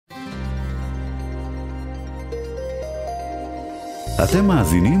אתם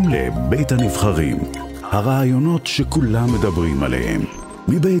מאזינים לבית הנבחרים, הרעיונות שכולם מדברים עליהם,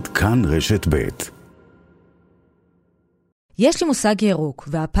 מבית כאן רשת בית. יש לי מושג ירוק,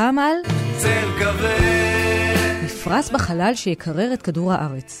 והפעם על צל כבד, מפרש בחלל שיקרר את כדור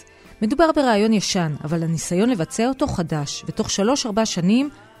הארץ. מדובר ברעיון ישן, אבל הניסיון לבצע אותו חדש, ותוך 3-4 שנים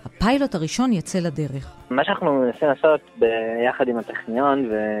הפיילוט הראשון יצא לדרך. מה שאנחנו מנסים לעשות ביחד עם הטכניון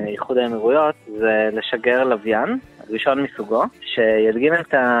ואיחוד האמירויות זה לשגר לוויין, ראשון מסוגו, שידגים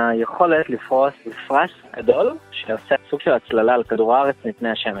את היכולת לפרוס מפרש גדול שעושה סוג של הצללה על כדור הארץ מפני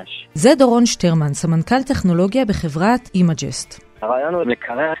השמש. זה דורון שטרמן, סמנכ"ל טכנולוגיה בחברת אימג'סט. הרעיון הוא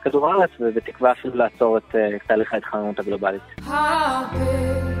לקרר את כדור הארץ ובתקווה אפילו לעצור את תהליך ההתחממות הגלובלית.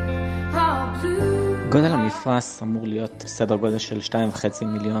 גודל המפרש אמור להיות סדר גודל של 2.5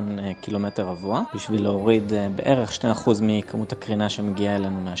 מיליון קילומטר רבוע, בשביל להוריד בערך 2% מכמות הקרינה שמגיעה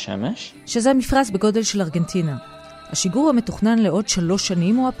אלינו מהשמש. שזה מפרש בגודל של ארגנטינה. השיגור המתוכנן לעוד 3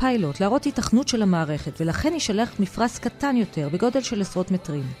 שנים הוא הפיילוט, להראות התכנות של המערכת, ולכן ישלח מפרש קטן יותר, בגודל של עשרות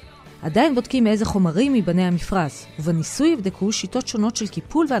מטרים. עדיין בודקים מאיזה חומרים ייבנה המפרש, ובניסוי יבדקו שיטות שונות של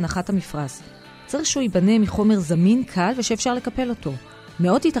קיפול והנחת המפרש. צריך שהוא ייבנה מחומר זמין, קל ושאפשר לקפל אותו.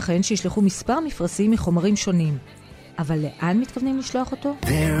 מאוד ייתכן שישלחו מספר מפרשים מחומרים שונים. אבל לאן מתכוונים לשלוח אותו?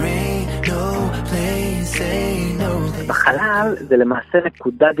 בחלל זה למעשה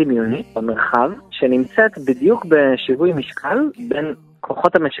נקודה דמיונית במרחב, שנמצאת בדיוק בשיווי משקל בין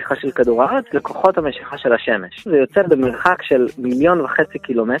כוחות המשיכה של כדור הארץ לכוחות המשיכה של השמש. זה יוצא במרחק של 1.5 מיליון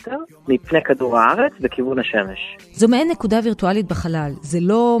קילומטר מפני כדור הארץ בכיוון השמש. זו מעין נקודה וירטואלית בחלל. זה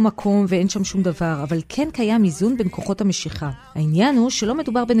לא מקום ואין שם שום דבר, אבל כן קיים איזון בין כוחות המשיכה. העניין הוא שלא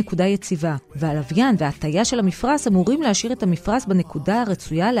מדובר בנקודה יציבה, והלוויין וההטיה של המפרש אמורים להשאיר את המפרש בנקודה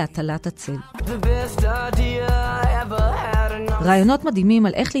הרצויה להטלת הצל. רעיונות מדהימים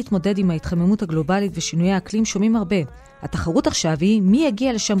על איך להתמודד עם ההתחממות הגלובלית ושינויי האקלים שומעים הרבה. התחרות עכשיו היא מי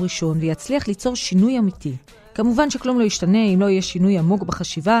יגיע לשם ראשון ויצליח ליצור שינוי אמיתי. כמובן שכלום לא ישתנה אם לא יהיה שינוי עמוק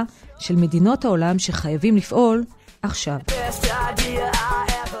בחשיבה של מדינות העולם שחייבים לפעול עכשיו.